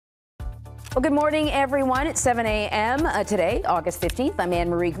Well, good morning, everyone. It's 7 a.m. Today, August 15th. I'm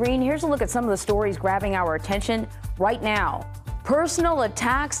Anne-Marie Green. Here's a look at some of the stories grabbing our attention right now. Personal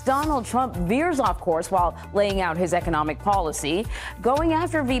attacks. Donald Trump veers off course while laying out his economic policy, going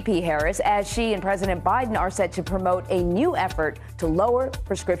after VP Harris as she and President Biden are set to promote a new effort to lower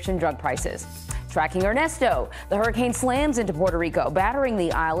prescription drug prices. Tracking Ernesto. The hurricane slams into Puerto Rico, battering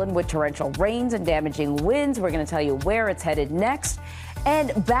the island with torrential rains and damaging winds. We're going to tell you where it's headed next.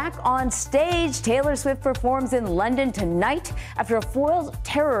 And back on stage, Taylor Swift performs in London tonight after a foiled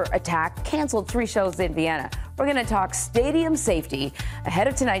terror attack canceled 3 shows in Vienna. We're going to talk stadium safety ahead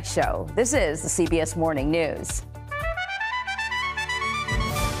of tonight's show. This is the CBS Morning News.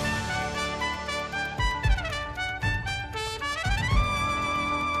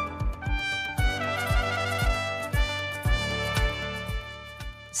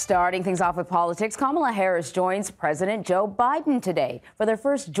 Starting things off with politics, Kamala Harris joins President Joe Biden today for their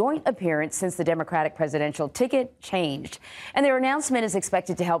first joint appearance since the Democratic presidential ticket changed. And their announcement is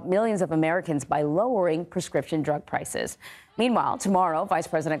expected to help millions of Americans by lowering prescription drug prices. Meanwhile, tomorrow, Vice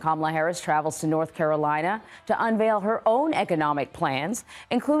President Kamala Harris travels to North Carolina to unveil her own economic plans,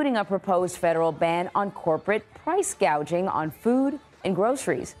 including a proposed federal ban on corporate price gouging on food and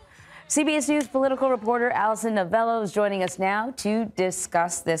groceries. CBS News political reporter Allison Novello is joining us now to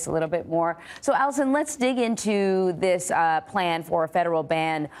discuss this a little bit more. So, Allison, let's dig into this plan for a federal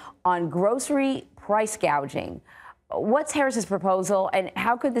ban on grocery price gouging. What's Harris's proposal, and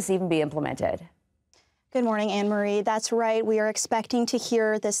how could this even be implemented? Good morning, Anne-Marie. That's right. We are expecting to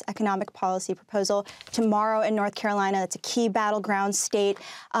hear this economic policy proposal tomorrow in North Carolina. That's a key battleground state.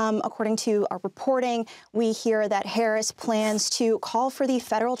 According to our reporting, we hear that Harris plans to call for the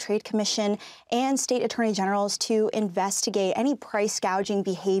Federal Trade Commission and state attorney generals to investigate any price gouging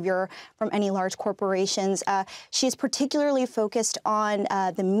behavior from any large corporations. She is particularly focused on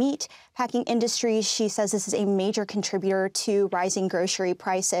the meat packing industry. She says this is a major contributor to rising grocery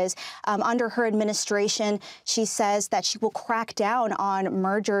prices. Under her administration, she says that she will crack down on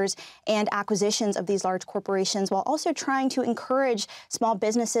mergers and acquisitions of these large corporations while also trying to encourage small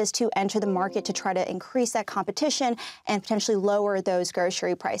businesses to enter the market to try to increase that competition and potentially lower those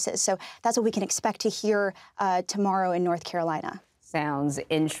grocery prices. So that's what we can expect to hear tomorrow in North Carolina. Sounds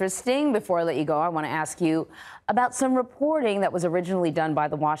interesting. Before I let you go, I want to ask you about some reporting that was originally done by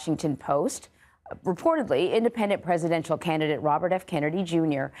the Washington Post. Reportedly, independent presidential candidate Robert F. Kennedy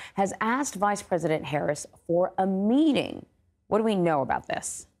Jr. has asked Vice President Harris for a meeting. What do we know about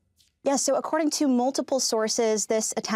this? Yes, so according to multiple sources, this attack